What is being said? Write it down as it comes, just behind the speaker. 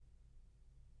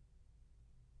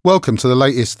Welcome to the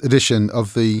latest edition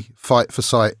of the Fight for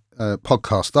Sight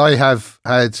podcast. I have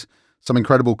had some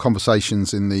incredible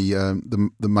conversations in the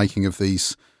making of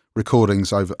these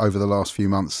recordings over the last few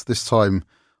months. This time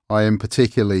I am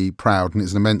particularly proud, and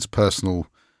it's an immense personal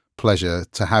pleasure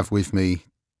to have with me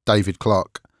David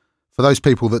Clarke. For those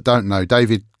people that don't know,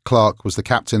 David Clarke was the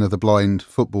captain of the blind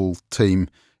football team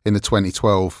in the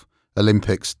 2012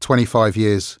 Olympics, 25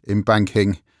 years in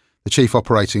banking, the chief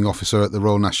operating officer at the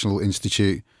Royal National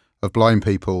Institute of Blind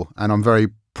People, and I'm very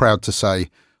proud to say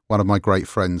one of my great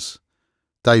friends.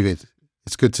 David,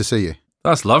 it's good to see you.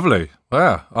 That's lovely.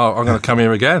 Yeah, I'm going to come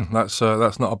here again. That's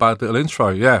not a bad little intro.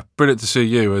 Yeah, brilliant to see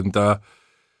you, and I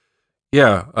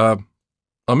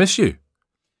miss you.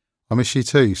 I miss you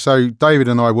too. So David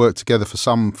and I worked together for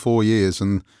some 4 years,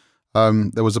 and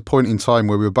there was a point in time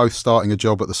where we were both starting a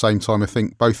job at the same time. I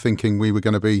think both thinking we were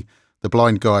going to be the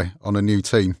blind guy on a new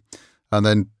team, and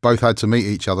then both had to meet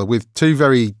each other with two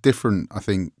very different, I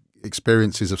think,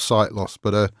 experiences of sight loss,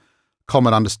 but a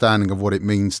common understanding of what it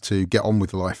means to get on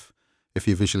with life if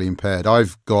you're visually impaired.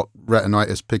 I've got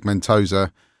retinitis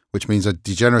pigmentosa, which means a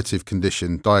degenerative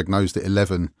condition diagnosed at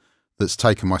 11 that's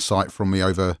taken my sight from me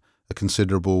over a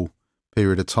considerable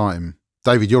period of time.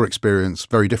 David, your experience,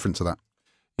 very different to that.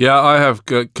 Yeah, I have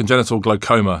congenital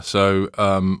glaucoma. So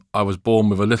I was born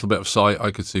with a little bit of sight.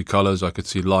 I could see colours, I could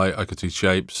see light, I could see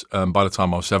shapes. By the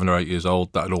time I was 7 or 8 years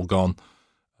old, that had all gone.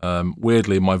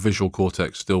 Weirdly, my visual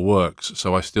cortex still works.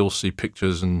 So I still see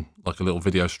pictures and like a little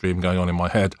video stream going on in my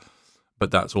head.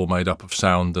 But that's all made up of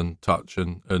sound and touch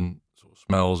and sort of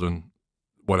smells and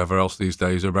whatever else these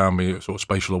days around me, sort of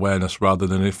spatial awareness rather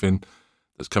than anything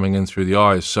that's coming in through the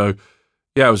eyes. So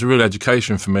yeah, it was a real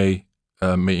education for me.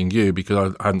 Meeting you,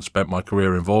 because I hadn't spent my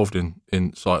career involved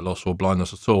in sight loss or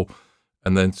blindness at all,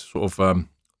 and then sort of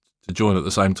to join at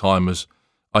the same time, as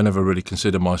I never really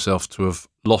considered myself to have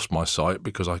lost my sight,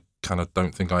 because I kind of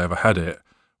don't think I ever had it,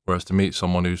 whereas to meet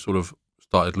someone who sort of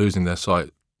started losing their sight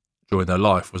during their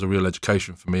life was a real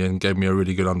education for me and gave me a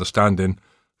really good understanding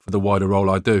for the wider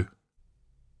role I do.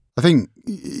 I mean,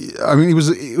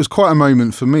 it was quite a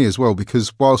moment for me as well,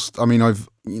 because whilst,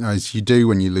 as you do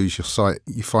when you lose your sight,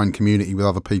 you find community with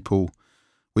other people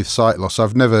with sight loss.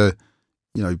 I've never,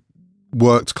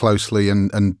 worked closely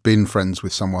and been friends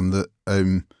with someone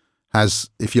that has,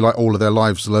 if you like, all of their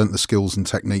lives learnt the skills and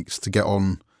techniques to get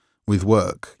on with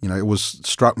work. It was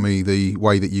struck me the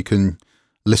way that you can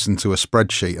listen to a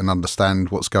spreadsheet and understand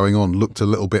what's going on looked a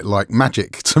little bit like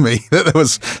magic to me, that there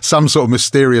was some sort of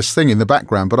mysterious thing in the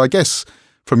background. But I guess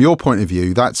from your point of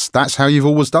view, that's how you've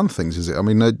always done things, is it? I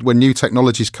mean, when new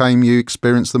technologies came, you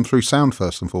experienced them through sound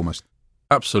first and foremost.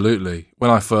 Absolutely.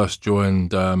 When I first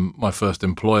joined my first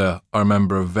employer, I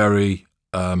remember a very,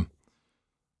 I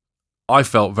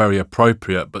felt very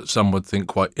appropriate, but some would think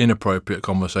quite inappropriate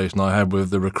conversation I had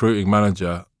with the recruiting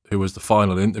manager, who was the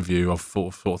final interview of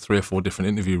 3 or 4 different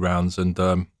interview rounds.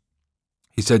 And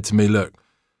he said to me, look,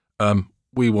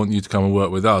 we want you to come and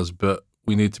work with us, but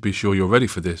we need to be sure you're ready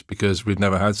for this, because we've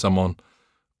never had someone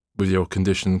with your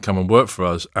condition come and work for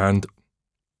us. And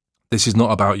this is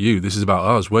not about you. This is about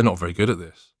us. We're not very good at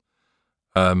this.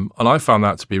 And I found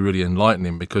that to be really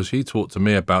enlightening, because he talked to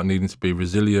me about needing to be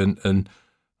resilient, and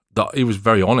that he was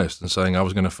very honest in saying I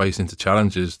was going to face into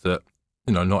challenges that,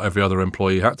 not every other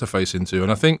employee had to face into.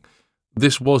 And I think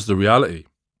this was the reality.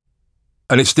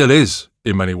 And it still is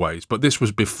in many ways. But this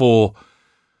was before,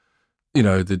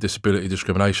 the Disability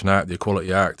Discrimination Act, the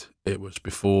Equality Act. It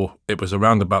was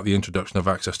around about the introduction of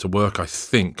access to work, I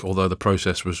think, although the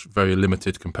process was very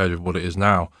limited compared with what it is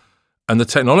now. And the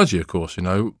technology, of course,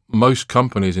 most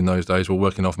companies in those days were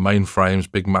working off mainframes,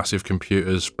 big, massive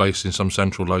computers based in some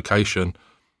central location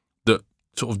that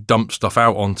sort of dump stuff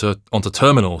out onto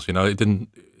terminals. It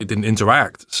didn't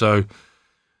interact. So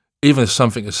even if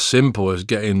something as simple as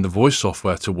getting the voice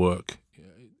software to work,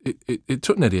 it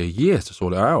took nearly a year to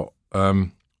sort it out.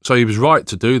 So he was right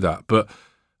to do that. But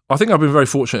I think I've been very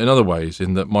fortunate in other ways,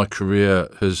 in that my career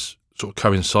has sort of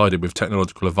coincided with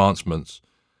technological advancements.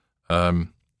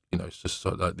 It's just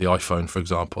like the iPhone, for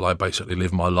example. I basically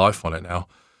live my life on it now.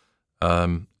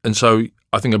 And so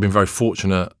I think I've been very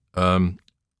fortunate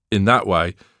in that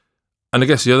way. And I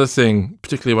guess the other thing,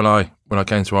 particularly when I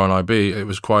came to RNIB, it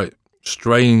was quite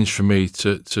strange for me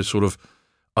to sort of,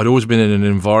 I'd always been in an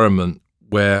environment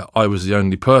where I was the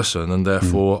only person, and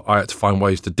therefore I had to find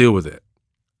ways to deal with it.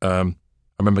 I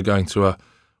remember going to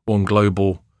one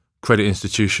global credit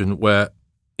institution where,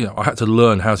 I had to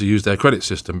learn how to use their credit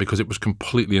system because it was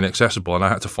completely inaccessible, and I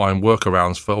had to find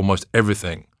workarounds for almost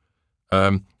everything.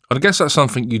 And I guess that's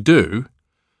something you do,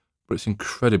 but it's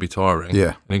incredibly tiring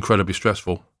and incredibly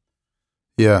stressful.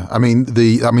 Yeah, I mean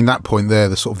that point there,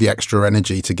 the sort of the extra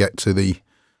energy to get to the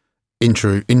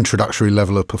introductory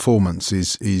level of performance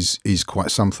is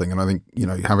quite something. And I think, you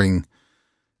know, having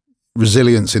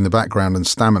resilience in the background and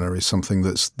stamina is something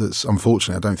that's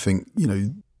unfortunately, I don't think, you know,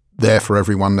 there for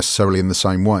everyone necessarily in the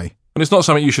same way. And it's not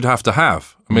something you should have to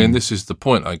have. I mean, this is the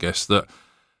point, I guess, that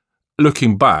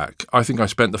looking back, I think I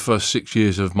spent the first 6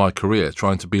 years of my career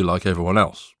trying to be like everyone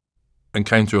else, and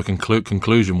came to a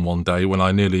conclusion one day when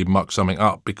I nearly mucked something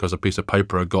up because a piece of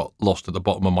paper had got lost at the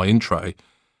bottom of my in tray,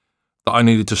 that I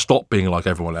needed to stop being like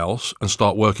everyone else and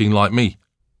start working like me.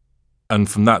 And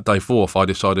from that day forth, I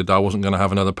decided I wasn't going to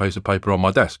have another piece of paper on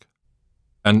my desk.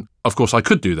 And of course, I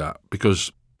could do that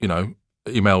because, you know,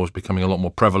 email was becoming a lot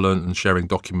more prevalent and sharing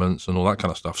documents and all that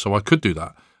kind of stuff. So I could do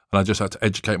that. And I just had to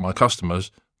educate my customers,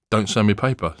 don't send me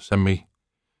paper, send me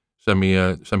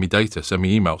data, send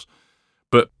me emails.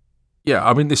 But yeah,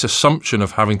 I mean, this assumption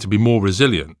of having to be more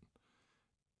resilient,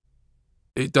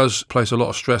 it does place a lot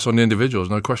of stress on the individuals,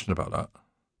 no question about that.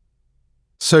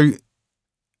 So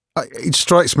it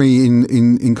strikes me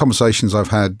in conversations I've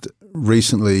had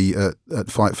recently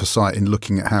at Fight for Sight in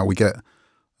looking at how we get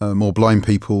more blind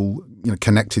people, you know,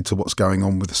 connected to what's going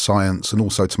on with the science, and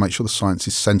also to make sure the science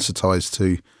is sensitized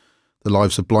to the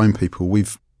lives of blind people.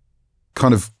 We've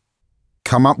kind of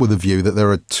come up with a view that there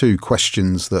are two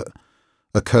questions that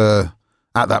occur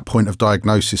at that point of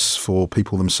diagnosis for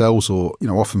people themselves, or, you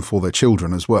know, often for their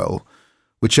children as well,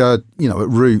 which are, you know, at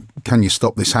root, can you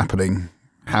stop this happening?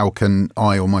 How can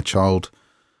I or my child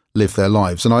live their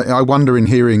lives? And I wonder, in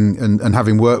hearing and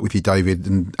having worked with you, David,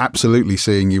 and absolutely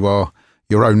seeing you are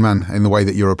your own man in the way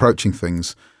that you're approaching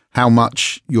things, how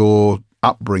much your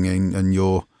upbringing and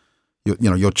your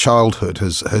childhood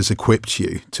has equipped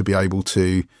you to be able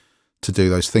to do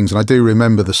those things. And I do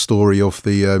remember the story of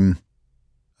the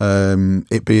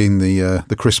it being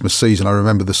the Christmas season. I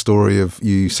remember the story of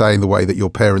you saying the way that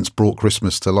your parents brought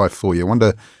Christmas to life for you. I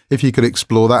wonder if you could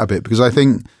explore that a bit, because I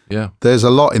think there's a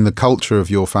lot in the culture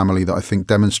of your family that I think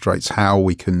demonstrates how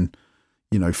we can,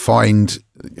 you know, find,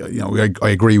 you know, I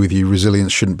agree with you,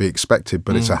 resilience shouldn't be expected,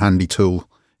 but it's a handy tool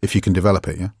if you can develop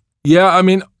it, yeah? Yeah, I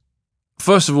mean,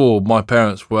 first of all, my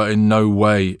parents were in no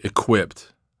way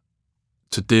equipped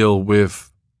to deal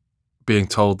with being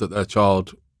told that their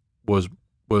child was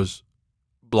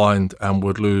blind and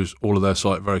would lose all of their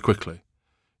sight very quickly.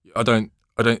 I don't,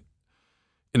 you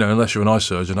know, unless you're an eye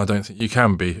surgeon, I don't think you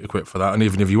can be equipped for that. And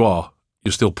even if you are,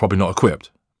 you're still probably not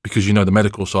equipped, because you know the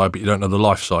medical side, but you don't know the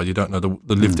life side, you don't know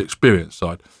the lived experience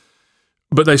side.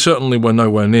 But they certainly were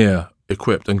nowhere near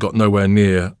equipped and got nowhere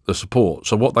near the support.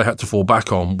 So what they had to fall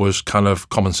back on was kind of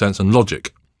common sense and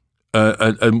logic.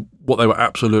 And what they were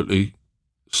absolutely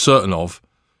certain of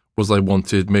was they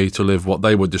wanted me to live what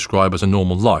they would describe as a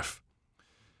normal life.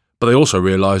 But they also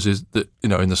realised is that, you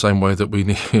know, in the same way that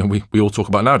we all talk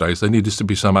about nowadays, there needed to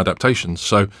be some adaptations.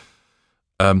 So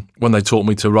when they taught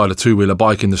me to ride a two-wheeler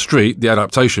bike in the street, the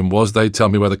adaptation was they'd tell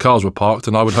me where the cars were parked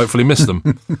and I would hopefully miss them,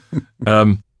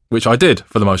 which I did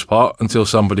for the most part until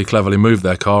somebody cleverly moved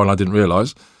their car and I didn't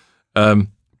realise.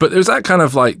 But it was that kind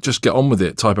of like just get on with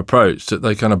it type approach that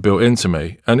they kind of built into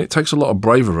me. And it takes a lot of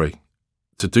bravery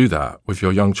to do that with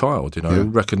your young child, you know,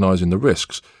 recognising the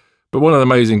risks. But one of the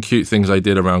amazing cute things they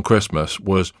did around Christmas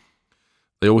was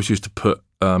they always used to put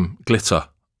glitter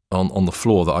on the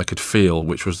floor that I could feel,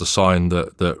 which was the sign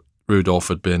that Rudolph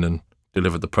had been and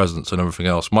delivered the presents and everything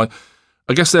else.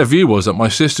 I guess their view was that my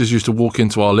sisters used to walk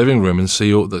into our living room and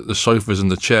see all the sofas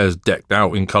and the chairs decked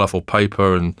out in colourful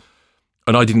paper, and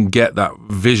I didn't get that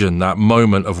vision, that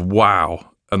moment of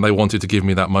wow, and they wanted to give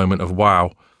me that moment of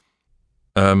wow.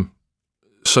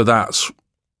 So that's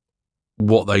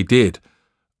what they did.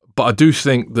 But I do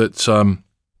think that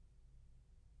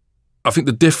I think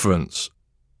the difference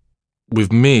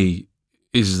with me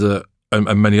is that, and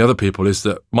many other people, is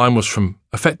that mine was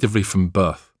effectively from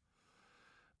birth.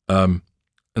 And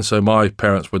so my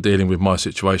parents were dealing with my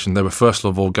situation. They were first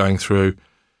of all going through,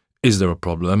 is there a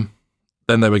problem?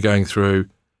 Then they were going through,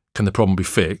 can the problem be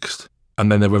fixed?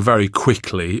 And then they were very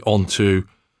quickly onto,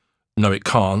 no, it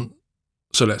can't,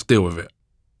 so let's deal with it.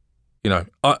 You know,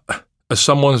 as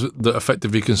someone that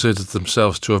effectively considers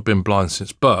themselves to have been blind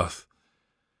since birth,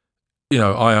 you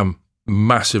know, I am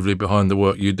massively behind the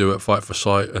work you do at Fight for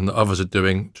Sight and that others are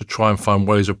doing to try and find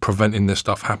ways of preventing this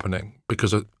stuff happening,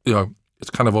 because, you know,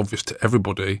 it's kind of obvious to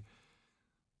everybody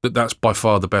that that's by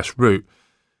far the best route.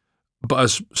 But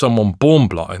as someone born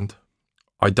blind,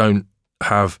 I don't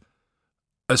have,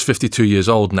 as 52 years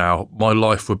old now, my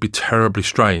life would be terribly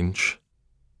strange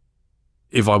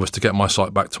if I was to get my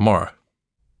sight back tomorrow.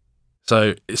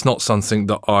 So it's not something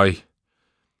that I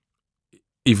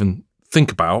even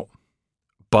think about,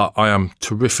 but I am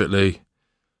terrifically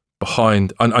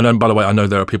behind. And by the way, I know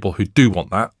there are people who do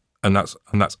want that, and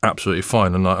that's absolutely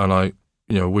fine. And I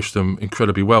wish them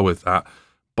incredibly well with that.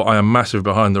 But I am massive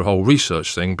behind the whole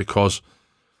research thing because,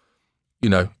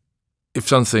 if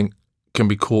something can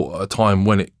be caught at a time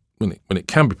when it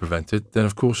can be prevented, then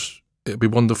of course it'd be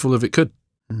wonderful if it could.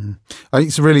 Mm. I think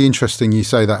it's really interesting you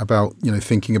say that about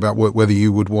thinking about whether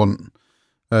you would want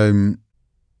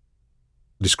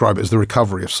describe it as the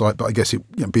recovery of sight, but I guess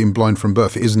being blind from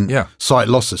birth, it isn't sight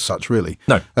loss as such, really.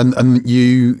 No. And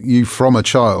you from a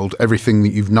child, everything that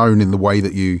you've known in the way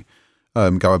that you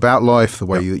go about life, the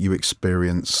way that you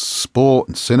experience sport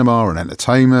and cinema and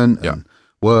entertainment and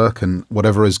work and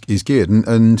whatever is geared.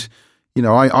 And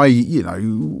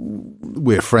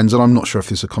we're friends, and I'm not sure if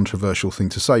this is a controversial thing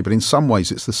to say, but in some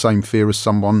ways it's the same fear as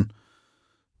someone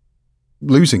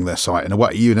losing their sight in a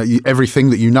way. Everything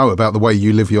that you know about the way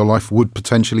you live your life would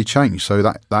potentially change. So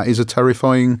that is a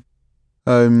terrifying.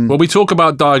 Well, we talk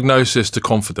about diagnosis to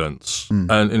confidence,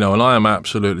 and and I am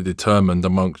absolutely determined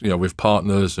amongst with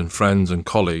partners and friends and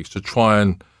colleagues to try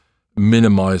and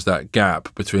minimise that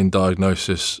gap between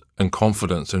diagnosis and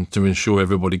confidence, and to ensure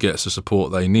everybody gets the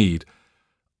support they need.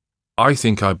 I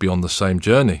think I'd be on the same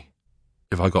journey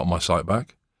if I got my sight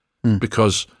back,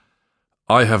 because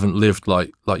I haven't lived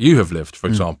like you have lived, for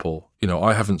example.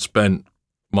 I haven't spent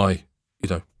my,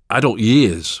 adult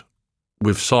years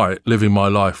with sight, living my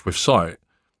life with sight.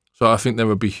 So I think there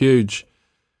would be huge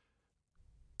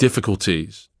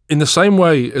difficulties in the same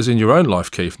way as in your own life,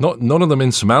 Keith. None of them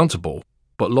insurmountable,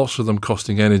 but lots of them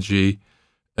costing energy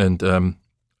and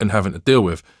having to deal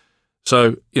with.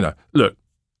 So, look,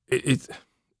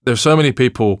 there's so many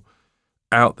people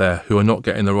out there who are not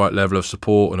getting the right level of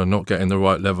support and are not getting the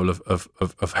right level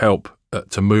of help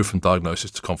to move from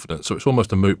diagnosis to confidence. So it's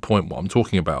almost a moot point what I'm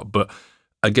talking about. But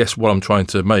I guess what I'm trying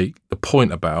to make the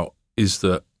point about is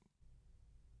that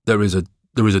there is a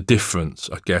difference,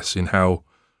 I guess, in how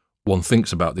one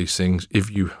thinks about these things if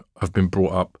you have been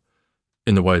brought up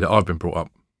in the way that I've been brought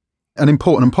up. An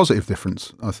important and positive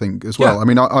difference, I think, as well. Yeah. I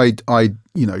mean,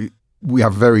 we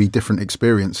have very different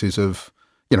experiences of,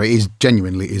 it is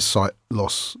genuinely sight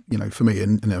loss, for me.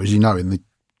 And, as you know, in the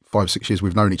 5-6 years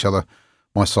we've known each other,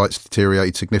 my sight's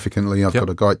deteriorated significantly. I've got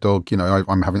a guide dog,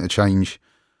 I'm having to change,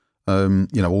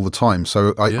 all the time.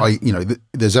 So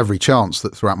there's every chance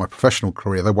that throughout my professional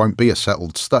career, there won't be a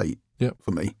settled state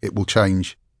for me. It will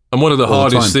change. And one of the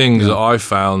hardest things that I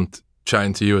found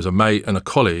chatting to you as a mate and a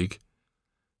colleague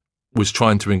was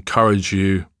trying to encourage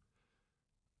you,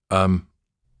 in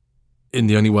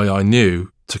the only way I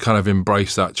knew, to kind of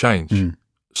embrace that change.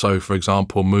 So, for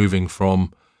example, moving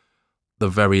from the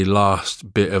very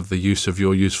last bit of the use of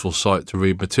your useful sight to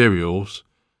read materials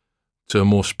to a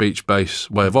more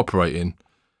speech-based way of operating.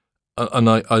 And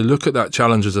I look at that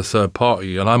challenge as a third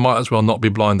party, and I might as well not be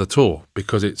blind at all,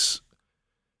 because it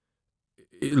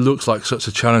looks like such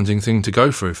a challenging thing to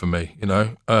go through for me,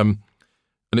 And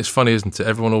it's funny, isn't it?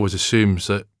 Everyone always assumes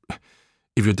that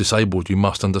if you're disabled, you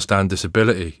must understand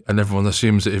disability, and everyone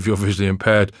assumes that if you're visually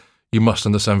impaired, you must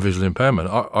understand visual impairment.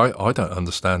 I don't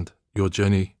understand your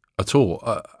journey at all,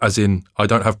 as in I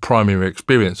don't have primary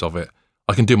experience of it.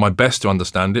 I can do my best to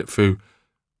understand it through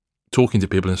talking to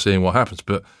people and seeing what happens.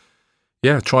 But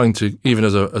trying to, even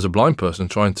as a blind person,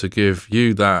 trying to give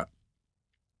you that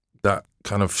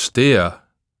kind of steer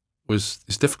is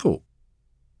difficult.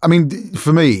 I mean,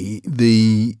 for me,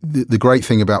 the great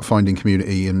thing about finding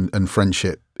community and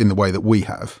friendship in the way that we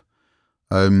have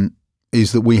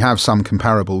is that we have some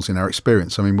comparables in our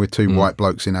experience. I mean, we're two white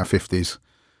blokes in our 50s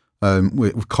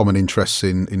with common interests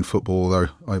in football, although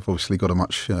I've obviously got a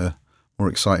much more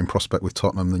exciting prospect with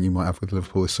Tottenham than you might have with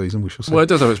Liverpool this season. We shall see. Well, it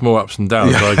does have its more ups and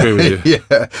downs, I agree with you.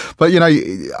 Yeah, but,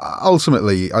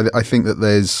 ultimately, I think that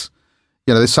there's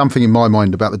something in my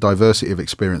mind about the diversity of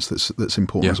experience that's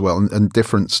important as well. And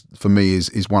difference for me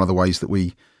is one of the ways that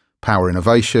we power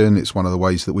innovation. It's one of the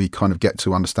ways that we kind of get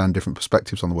to understand different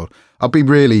perspectives on the world. I'll be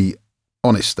really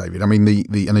honest, David. I mean,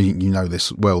 and you know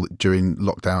this well, during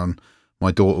lockdown,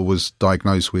 my daughter was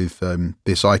diagnosed with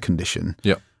this eye condition.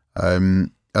 Yeah.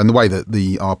 And the way that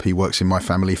the RP works in my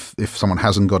family, if someone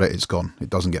hasn't got it, it's gone. It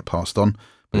doesn't get passed on.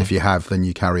 But if you have, then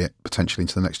you carry it potentially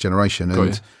into the next generation.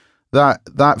 And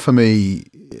that for me,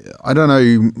 I don't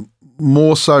know,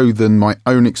 more so than my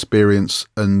own experience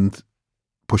and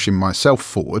pushing myself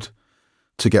forward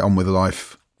to get on with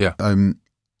life,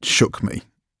 shook me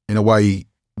in a way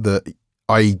that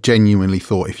I genuinely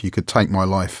thought if you could take my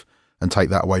life and take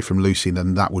that away from Lucy,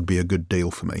 then that would be a good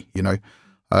deal for me,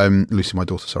 Lucy, my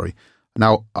daughter, sorry.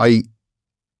 Now, I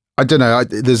don't know,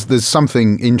 there's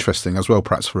something interesting as well,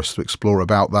 perhaps, for us to explore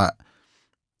about that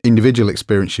individual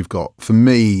experience you've got. For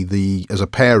me, as a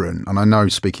parent, and I know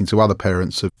speaking to other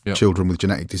parents of children with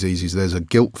genetic diseases, there's a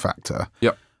guilt factor.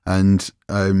 Yep. And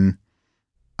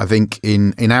I think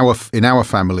in our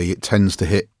family, it tends to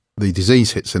hit, the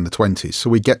disease hits in the 20s. So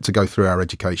we get to go through our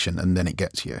education and then it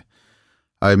gets you.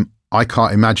 I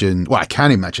can't imagine, I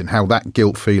can imagine how that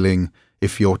guilt feeling,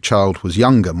 if your child was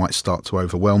younger, might start to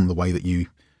overwhelm the way that you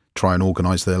try and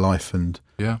organise their life and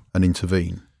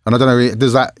intervene. And I don't know,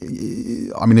 does that,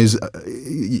 I mean, is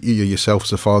you yourself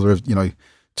as a father of,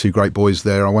 2 great boys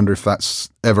there, I wonder if that's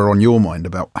ever on your mind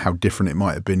about how different it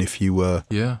might have been if you were.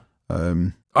 Yeah.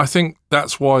 I think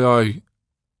that's why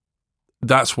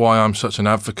I'm such an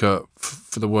advocate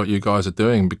for the work you guys are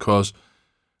doing, because,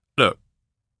 look,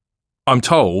 I'm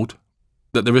told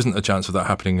that there isn't a chance of that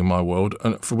happening in my world,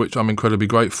 and for which I'm incredibly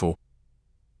grateful.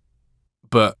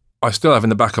 But I still have in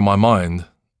the back of my mind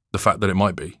the fact that it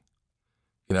might be.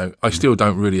 I still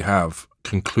don't really have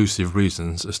conclusive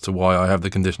reasons as to why I have the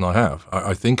condition I have.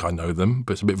 I think I know them,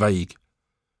 but it's a bit vague.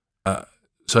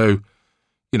 So,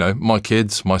 my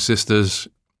kids, my sisters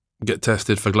get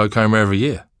tested for glaucoma every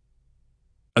year.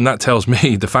 And that tells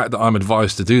me, the fact that I'm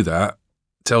advised to do that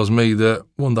tells me that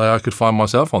one day I could find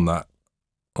myself in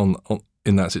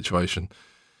that situation.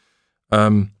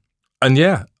 And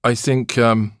yeah, I think,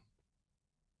 I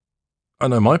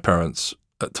know my parents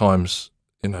at times,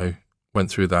 went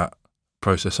through that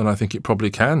process, and I think it probably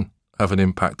can have an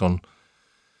impact on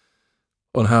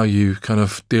how you kind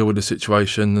of deal with the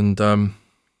situation. And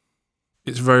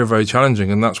it's very, very challenging,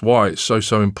 and that's why it's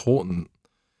so important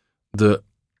that,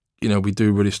 we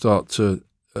do really start to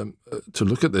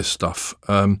look at this stuff,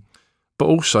 but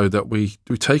also that we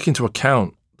take into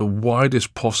account the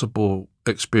widest possible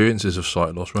experiences of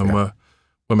sight loss when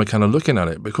we're kind of looking at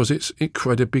it, because it's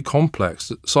incredibly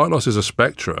complex. Sight loss is a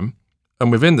spectrum,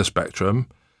 and within the spectrum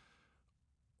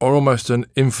are almost an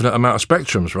infinite amount of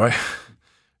spectrums, right?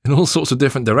 In all sorts of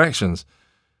different directions.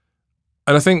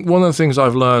 And I think one of the things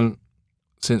I've learned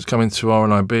since coming to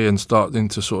RNIB and starting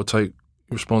to sort of take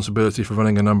responsibility for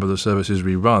running a number of the services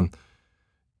we run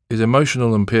is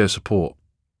emotional and peer support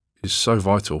is so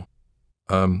vital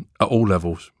at all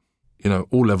levels,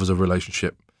 all levels of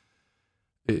relationship.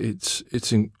 It's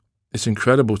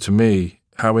incredible to me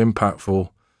how impactful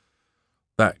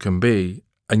that can be,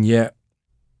 and yet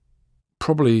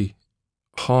probably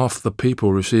half the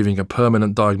people receiving a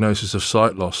permanent diagnosis of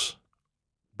sight loss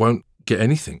won't get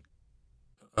anything.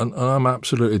 And I'm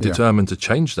absolutely determined to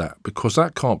change that, because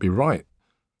that can't be right.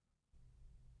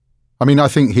 I mean, I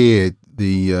think here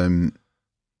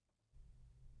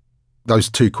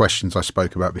those 2 questions I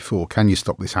spoke about before, can you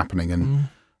stop this happening,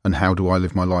 and how do I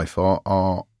live my life,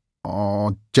 are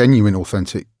genuine,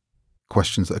 authentic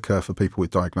questions that occur for people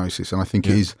with diagnosis. And I think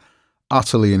it is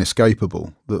utterly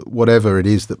inescapable that whatever it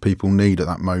is that people need at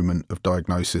that moment of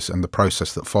diagnosis and the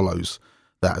process that follows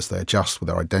that as they adjust with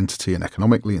their identity and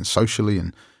economically and socially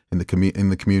and in the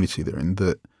community they're in,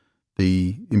 that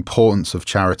the importance of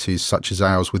charities such as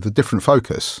ours with a different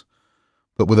focus,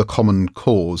 but with a common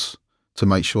cause to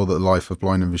make sure that the life of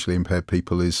blind and visually impaired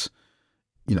people is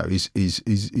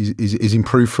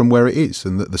improved from where it is,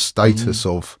 and that the status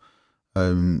of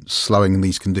slowing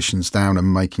these conditions down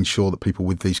and making sure that people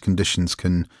with these conditions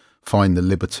can find the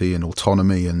liberty and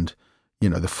autonomy and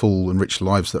the full and rich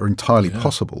lives that are entirely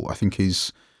possible, I think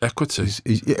is equity.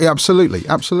 Absolutely.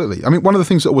 I mean, one of the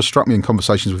things that always struck me in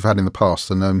conversations we've had in the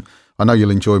past, and I know you'll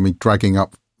enjoy me dragging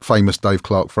up famous Dave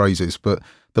Clark phrases, but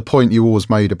the point you always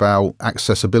made about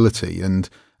accessibility, and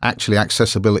actually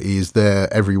accessibility is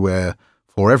there everywhere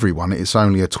for everyone. It's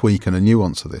only a tweak and a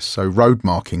nuance of this. So road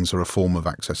markings are a form of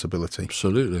accessibility.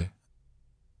 Absolutely.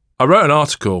 I wrote an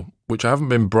article, which I haven't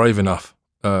been brave enough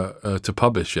to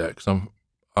publish yet, because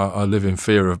I live in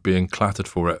fear of being clattered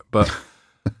for it. But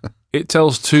it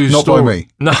tells 2 stories. Not by me.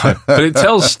 No, but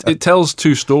it tells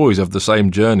 2 stories of the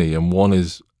same journey, and one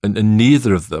is, and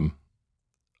neither of them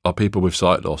are people with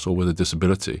sight loss or with a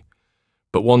disability.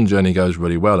 But one journey goes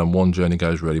really well, and one journey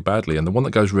goes really badly. And the one that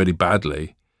goes really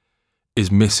badly is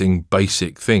missing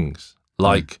basic things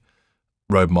like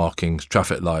road markings,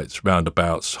 traffic lights,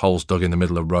 roundabouts, holes dug in the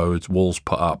middle of roads, walls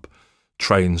put up,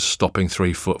 trains stopping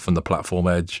 3 foot from the platform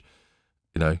edge,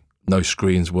 no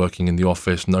screens working in the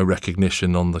office, no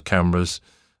recognition on the cameras.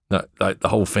 Like the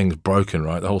whole thing's broken,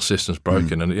 right? The whole system's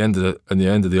broken. And at the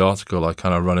end of the article, I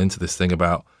kind of run into this thing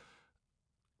about,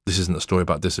 this isn't a story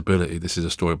about disability, this is a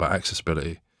story about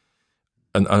accessibility.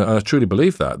 And I truly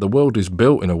believe that. The world is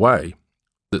built in a way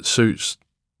that suits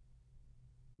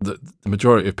the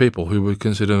majority of people who would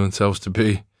consider themselves to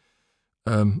be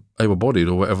able-bodied,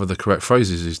 or whatever the correct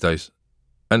phrase is these days.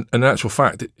 And in actual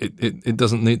fact, it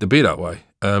doesn't need to be that way.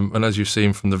 And as you've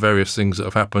seen from the various things that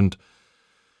have happened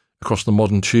across the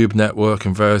modern tube network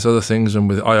and various other things, and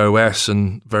with iOS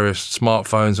and various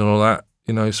smartphones and all that,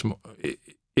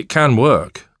 it can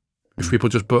work if people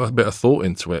just put a bit of thought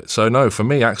into it. So no, for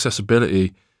me,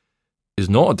 accessibility is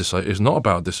not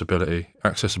about disability.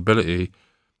 Accessibility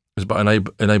is about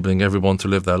enabling everyone to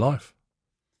live their life.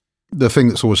 The thing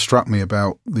that's always struck me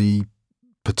about the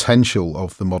potential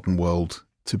of the modern world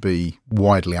to be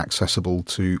widely accessible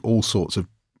to all sorts of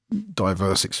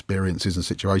diverse experiences and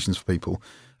situations for people,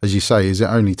 as you say, is it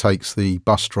only takes the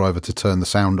bus driver to turn the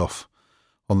sound off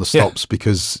on the stops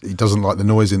because he doesn't like the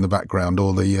noise in the background,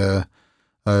 or the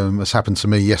as happened to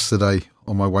me yesterday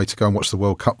on my way to go and watch the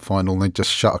World Cup final, and they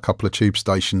just shut a couple of tube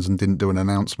stations and didn't do an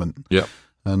announcement. Yeah.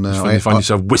 And you find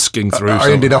yourself whisking through.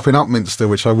 I ended up in Upminster,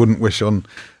 which I wouldn't wish on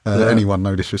anyone.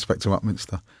 No disrespect to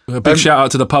Upminster. A big shout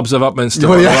out to the pubs of Upminster.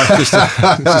 Well, yeah.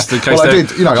 Just in case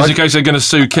in case they're going to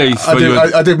sue Keith.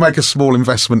 I did make a small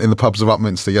investment in the pubs of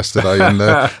Upminster yesterday, and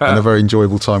a very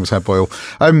enjoyable time was had by all.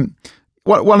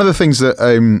 One of the things that,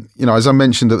 as I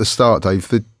mentioned at the start, Dave,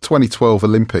 the 2012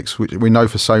 Olympics, which we know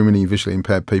for so many visually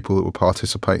impaired people that were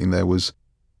participating there, was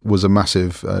a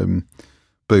massive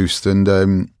boost. And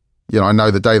I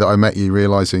know the day that I met you,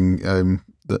 realising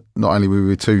that not only were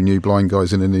we two new blind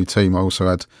guys in a new team, I also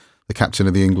had the captain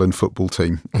of the England football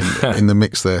team in the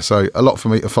mix there. So a lot for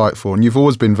me to fight for. And you've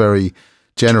always been very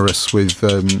generous with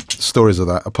stories of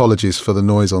that. Apologies for the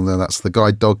noise on there. That's the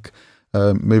guide dog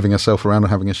moving herself around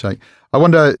and having a shake. I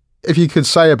wonder if you could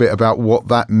say a bit about what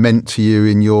that meant to you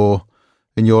in your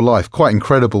life. Quite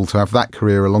incredible to have that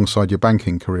career alongside your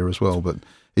banking career as well. But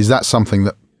is that something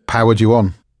that powered you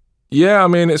on? Yeah, I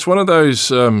mean, it's one of those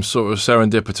sort of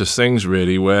serendipitous things,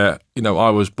 really, where, I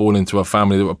was born into a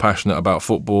family that were passionate about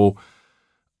football.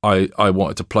 I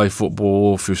wanted to play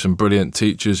football through some brilliant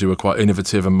teachers who were quite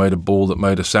innovative and made a ball that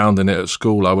made a sound in it at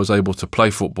school. I was able to play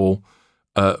football,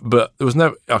 but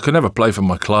I could never play for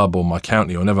my club or my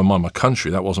county, or never mind my country.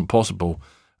 That wasn't possible.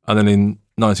 And then in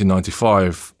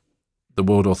 1995, the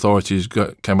world authorities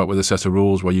came up with a set of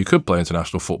rules where you could play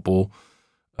international football,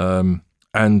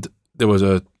 and there was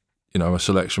a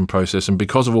selection process. And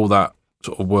because of all that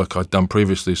sort of work I'd done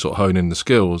previously, sort of honing the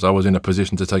skills, I was in a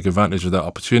position to take advantage of that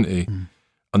opportunity,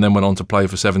 and then went on to play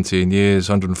for 17 years,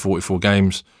 144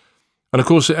 games. And of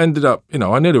course, it ended up,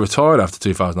 I nearly retired after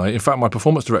 2008. In fact, my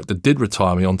performance director did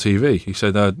retire me on TV. He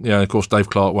said, of course, Dave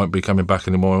Clark won't be coming back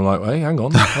anymore. I'm like, hey, hang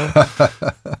on.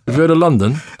 Have you heard of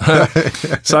London?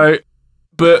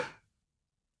 But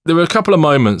there were a couple of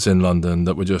moments in London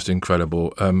that were just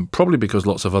incredible, probably because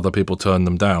lots of other people turned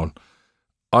them down.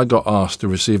 I got asked to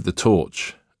receive the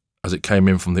torch as it came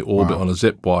in from the orbit on a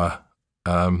zip wire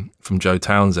from Joe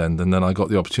Townsend, and then I got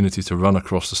the opportunity to run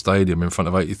across the stadium in front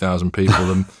of 80,000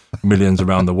 people and millions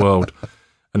around the world,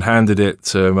 and handed it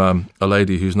to a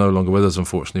lady who's no longer with us,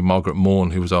 unfortunately, Margaret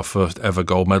Morn, who was our first ever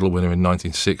gold medal winner in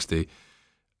 1960,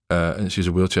 and she's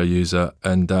a wheelchair user,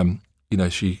 and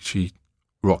she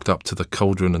rocked up to the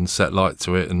cauldron and set light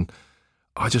to it, and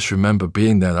I just remember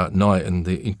being there that night and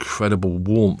the incredible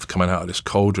warmth coming out of this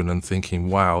cauldron and thinking,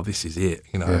 wow, this is it,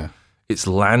 It's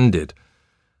landed.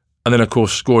 And then, of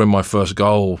course, scoring my first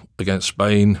goal against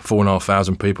Spain,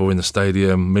 4,500 people in the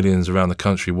stadium, millions around the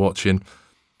country watching.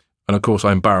 And, of course,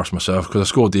 I embarrassed myself because I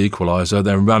scored the equaliser,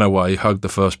 then ran away, hugged the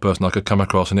first person I could come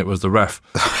across, and it was the ref.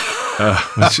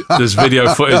 There's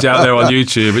video footage out there on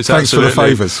YouTube. It's Thanks for the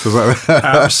favours.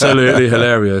 Absolutely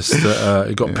hilarious. That,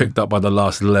 it got picked up by the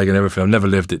last leg and everything. I've never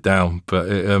lived it down, but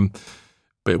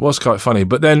it was quite funny.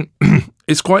 But then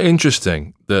it's quite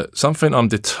interesting that something I'm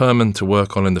determined to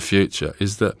work on in the future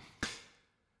is that,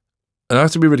 and I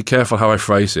have to be really careful how I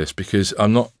phrase this, because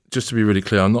I'm not, just to be really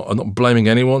clear, I'm not blaming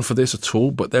anyone for this at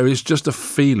all, but there is just a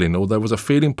feeling, or there was a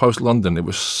feeling post-London, it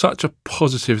was such a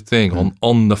positive thing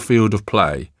on the field of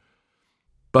play.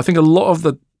 But I think a lot of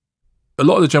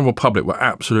the general public were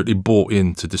absolutely bought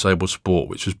into disabled sport,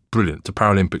 which was brilliant, to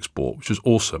Paralympic sport, which was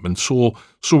awesome, and saw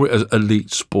it as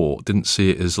elite sport, didn't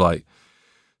see it as like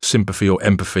sympathy or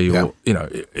empathy, or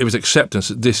it was acceptance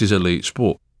that this is elite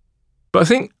sport. But I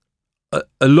think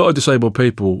a lot of disabled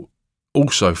people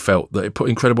also felt that it put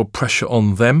incredible pressure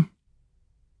on them,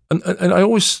 and I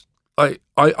always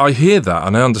I hear that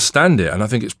and I understand it, and I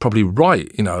think it's probably right.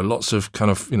 Lots of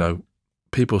kind of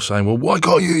people saying, well, why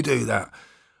can't you do that?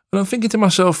 And I'm thinking to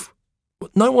myself,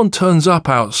 no one turns up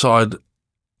outside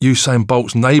Usain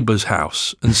Bolt's neighbour's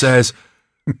house and says,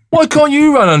 why can't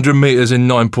you run 100 metres in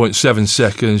 9.7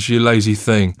 seconds, you lazy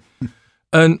thing?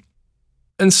 And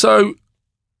so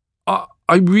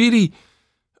I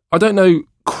don't know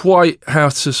quite how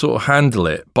to sort of handle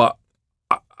it, but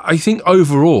I think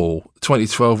overall,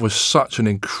 2012 was such an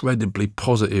incredibly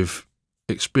positive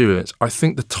experience. I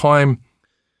think the time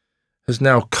has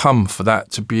now come for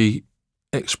that to be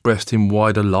expressed in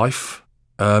wider life.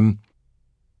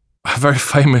 I very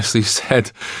famously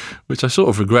said, which I sort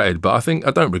of regretted, but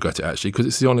I don't regret it actually, because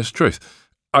it's the honest truth.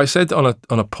 I said on a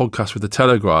podcast with the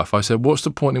Telegraph, I said, what's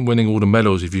the point in winning all the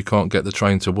medals if you can't get the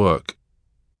train to work?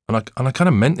 And I kind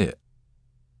of meant it.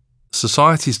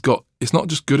 It's not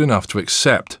just good enough to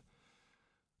accept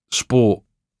sport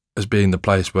as being the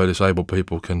place where disabled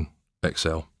people can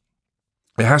excel.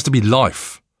 It has to be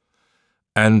life.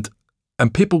 And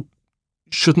people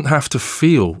shouldn't have to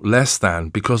feel less than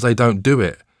because they don't do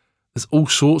it. There's all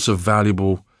sorts of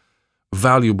valuable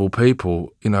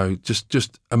people,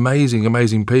 just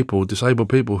amazing people, disabled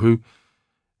people who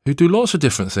do lots of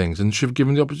different things and should be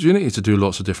given the opportunity to do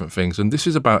lots of different things. And this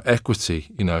is about equity,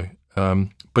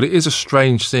 but it is a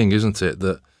strange thing, isn't it,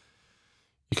 that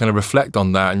you kind of reflect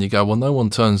on that and you go, well, no one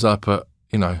turns up at,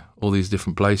 all these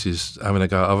different places having a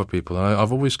go at other people. And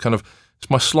I've always it's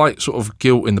my slight sort of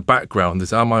guilt in the background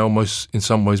is, am I almost in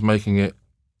some ways making it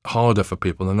harder for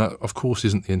people? And that, of course,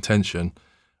 isn't the intention.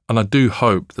 And I do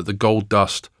hope that the gold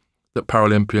dust that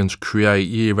Paralympians create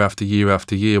year after year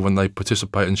after year when they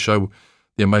participate and show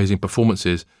the amazing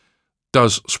performances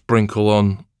does sprinkle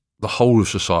on the whole of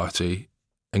society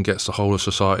and gets the whole of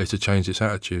society to change its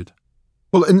attitude.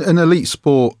 Well, in elite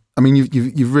sport, I mean,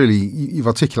 you've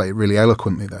articulated really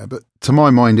eloquently there, but to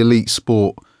my mind, elite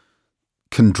sport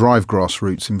can drive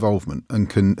grassroots involvement and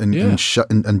can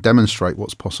and demonstrate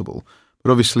what's possible.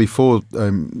 But obviously, for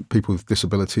people with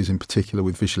disabilities, in particular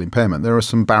with visual impairment, there are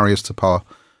some barriers to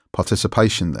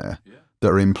participation there that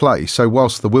are in play. So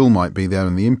whilst the will might be there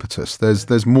and the impetus,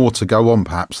 there's more to go on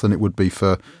perhaps than it would be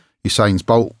for Usain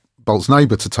Bolt's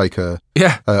neighbour to take not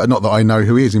that I know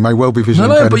who he is. He may well be visually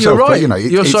impaired himself. You're right. But,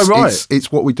 you're so right.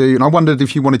 It's what we do. And I wondered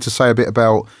if you wanted to say a bit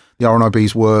about the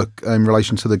RNIB's work in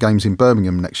relation to the Games in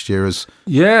Birmingham next year as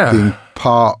being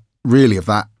part really of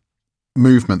that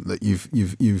movement that you've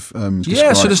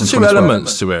described. So there's two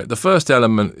elements to it. The first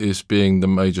element is being the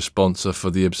major sponsor for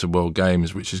the IBSA World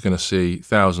Games, which is going to see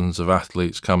thousands of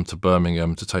athletes come to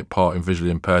Birmingham to take part in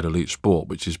visually impaired elite sport,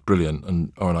 which is brilliant,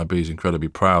 and RNIB is incredibly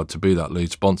proud to be that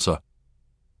lead sponsor.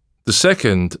 The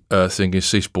second thing is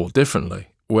see sport differently,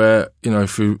 where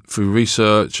through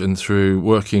research and through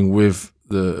working with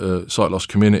the sight loss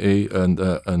community and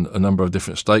a number of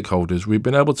different stakeholders, we've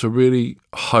been able to really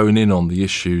hone in on the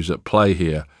issues at play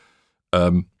here.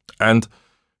 And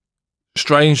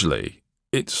strangely,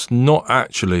 it's not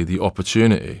actually the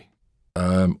opportunity,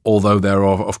 although there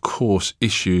are, of course,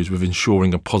 issues with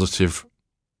ensuring a positive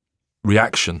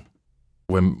reaction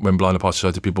when blind and partially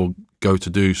sighted people go to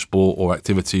do sport or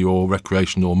activity or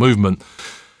recreation or movement.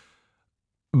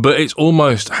 But it's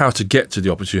almost how to get to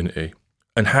the opportunity.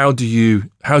 And how do you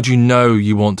know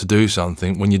you want to do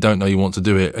something when you don't know you want to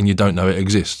do it and you don't know it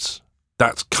exists?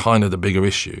 That's kind of the bigger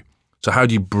issue. So how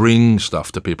do you bring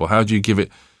stuff to people? How do you give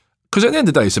it? Because at the end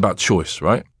of the day, it's about choice,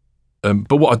 right?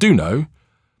 But what I do know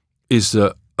is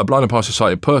that a blind and partially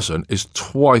sighted person is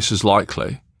twice as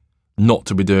likely not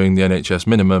to be doing the NHS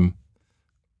minimum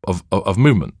of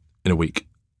movement in a week.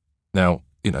 Now,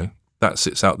 that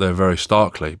sits out there very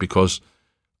starkly because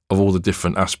of all the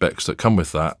different aspects that come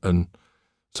with that and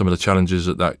some of the challenges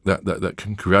that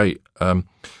can create.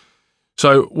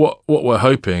 So what we're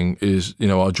hoping is,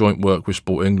 our joint work with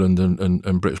Sport England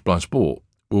and British Blind Sport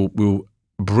will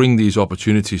bring these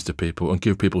opportunities to people and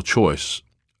give people choice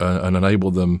and enable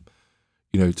them,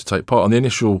 to take part. And the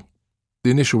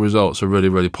initial results are really,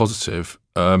 really positive,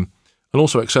 and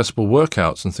also accessible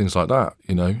workouts and things like that.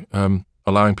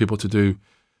 Allowing people to do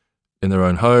in their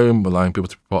own home, allowing people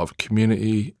to be part of a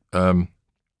community.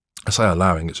 I say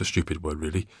allowing, it's a stupid word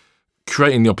really.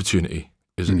 Creating the opportunity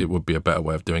it would be a better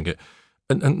way of doing it.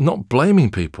 And not blaming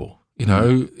people.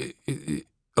 A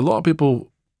lot of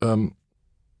people, no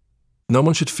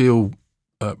one should feel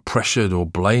pressured or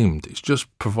blamed. It's just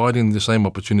providing the same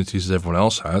opportunities as everyone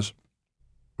else has,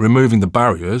 removing the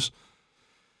barriers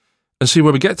and see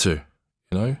where we get to,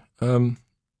 I'm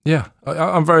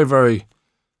very,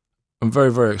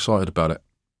 very excited about it.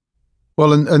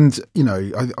 Well, and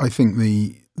I think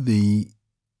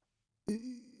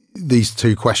these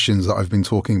two questions that I've been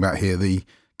talking about here, the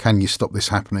can you stop this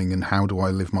happening and how do I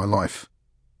live my life,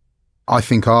 I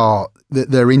think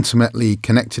they're intimately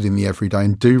connected in the everyday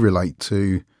and do relate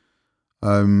to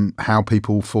how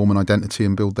people form an identity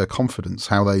and build their confidence,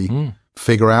 how they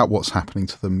figure out what's happening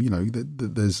to them.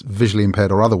 There's visually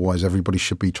impaired or otherwise, everybody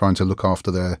should be trying to look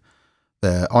after their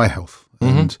eye health,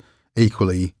 and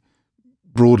equally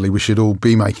broadly we should all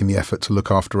be making the effort to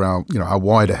look after our, our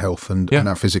wider health and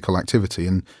our physical activity.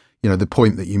 And, the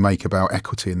point that you make about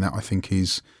equity in that, I think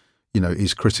is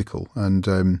critical.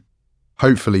 And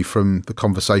hopefully from the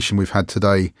conversation we've had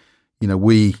today,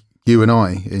 you and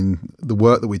I, in the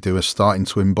work that we do, are starting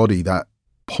to embody that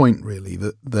point, really,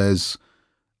 that there's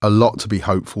a lot to be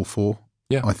hopeful for.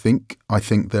 Yeah. I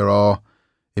think there are,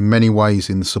 in many ways,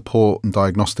 in the support and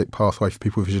diagnostic pathway for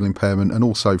people with visual impairment, and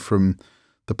also from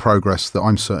the progress that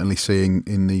I'm certainly seeing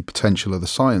in the potential of the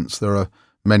science, there are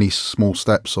many small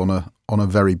steps on a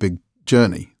very big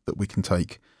journey that we can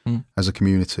take as a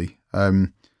community.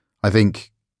 I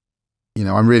think,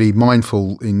 I'm really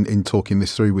mindful in talking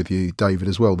this through with you, David,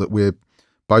 as well, that we're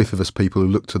both of us people who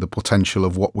look to the potential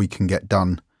of what we can get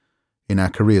done in our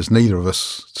careers. Neither of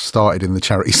us started in the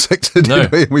charity sector,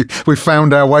 did we? We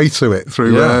found our way to it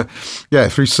through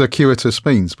through circuitous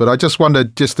means. But I just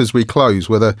wondered, just as we close,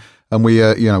 whether, and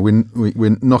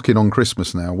we're knocking on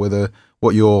Christmas now, whether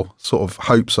what your sort of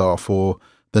hopes are for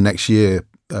the next year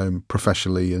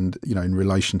professionally and, in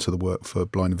relation to the work for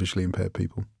blind and visually impaired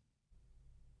people.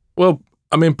 Well,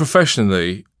 I mean,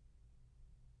 professionally,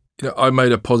 I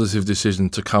made a positive decision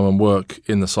to come and work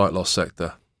in the sight loss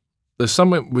sector. There's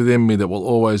something within me that will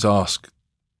always ask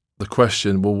the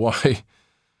question, well,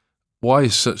 why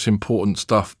is such important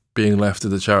stuff being left to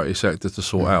the charity sector to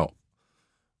sort out?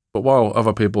 But while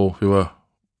other people who are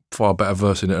far better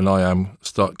versed in it than I am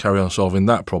carry on solving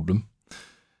that problem,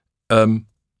 I'm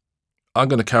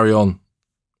going to carry on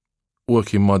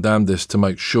working my damnedest to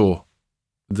make sure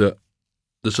that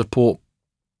the support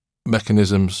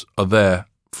mechanisms are there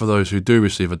for those who do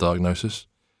receive a diagnosis,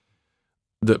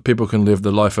 that people can live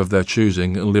the life of their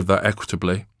choosing and live that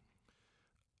equitably,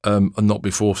 and not be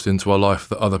forced into a life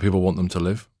that other people want them to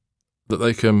live,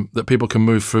 that people can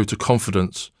move through to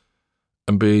confidence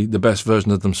and be the best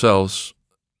version of themselves,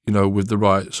 with the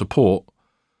right support.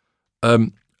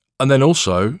 And then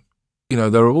also,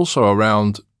 there are also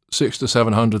around 600,000 to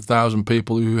 700,000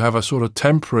 people who have a sort of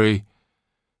temporary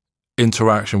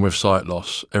interaction with sight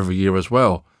loss every year as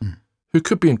well, who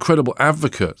could be incredible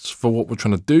advocates for what we're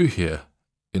trying to do here,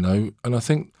 and I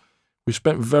think we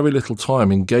spent very little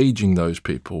time engaging those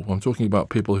people. I'm talking about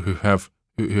people who have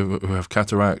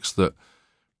cataracts that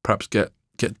perhaps get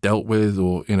dealt with,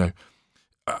 or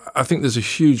I think there's a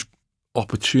huge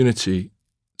opportunity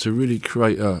to really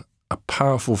create a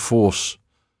powerful force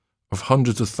of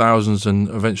hundreds of thousands and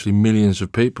eventually millions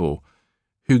of people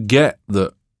who get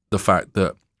the fact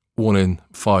that 1 in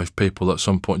 5 people at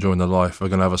some point during their life are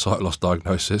going to have a sight loss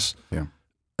diagnosis,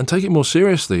 and take it more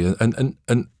seriously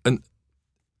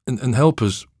and help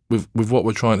us with what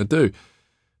we're trying to do.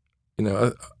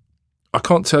 I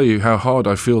can't tell you how hard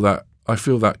I feel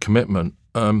that commitment,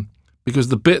 because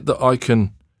the bit that I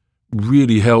can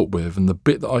really help with and the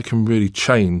bit that I can really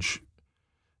change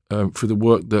through the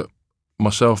work that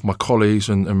myself, my colleagues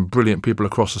and brilliant people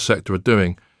across the sector are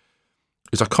doing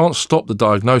is I can't stop the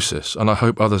diagnosis, and I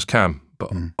hope others can,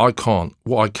 but I can't.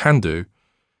 What I can do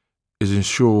is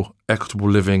ensure equitable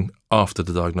living after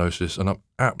the diagnosis, and I'm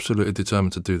absolutely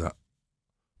determined to do that.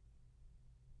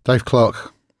 Dave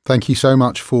Clark, thank you so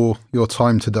much for your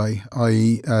time today.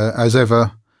 I, as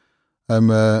ever,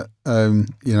 am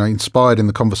inspired in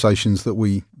the conversations that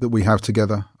we have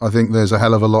together. I think there's a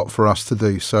hell of a lot for us to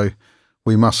do, so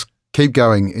we must keep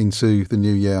going into the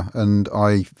new year. And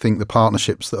I think the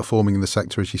partnerships that are forming in the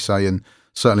sector, as you say, and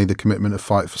certainly the commitment of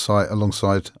Fight for Sight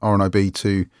alongside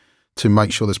RNIB to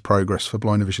make sure there's progress for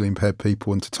blind and visually impaired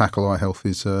people and to tackle eye health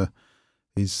is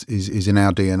in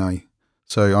our DNA.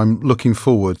 So I'm looking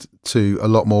forward to a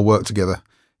lot more work together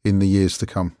in the years to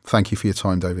come. Thank you for your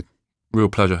time, David. Real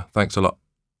pleasure. Thanks a lot.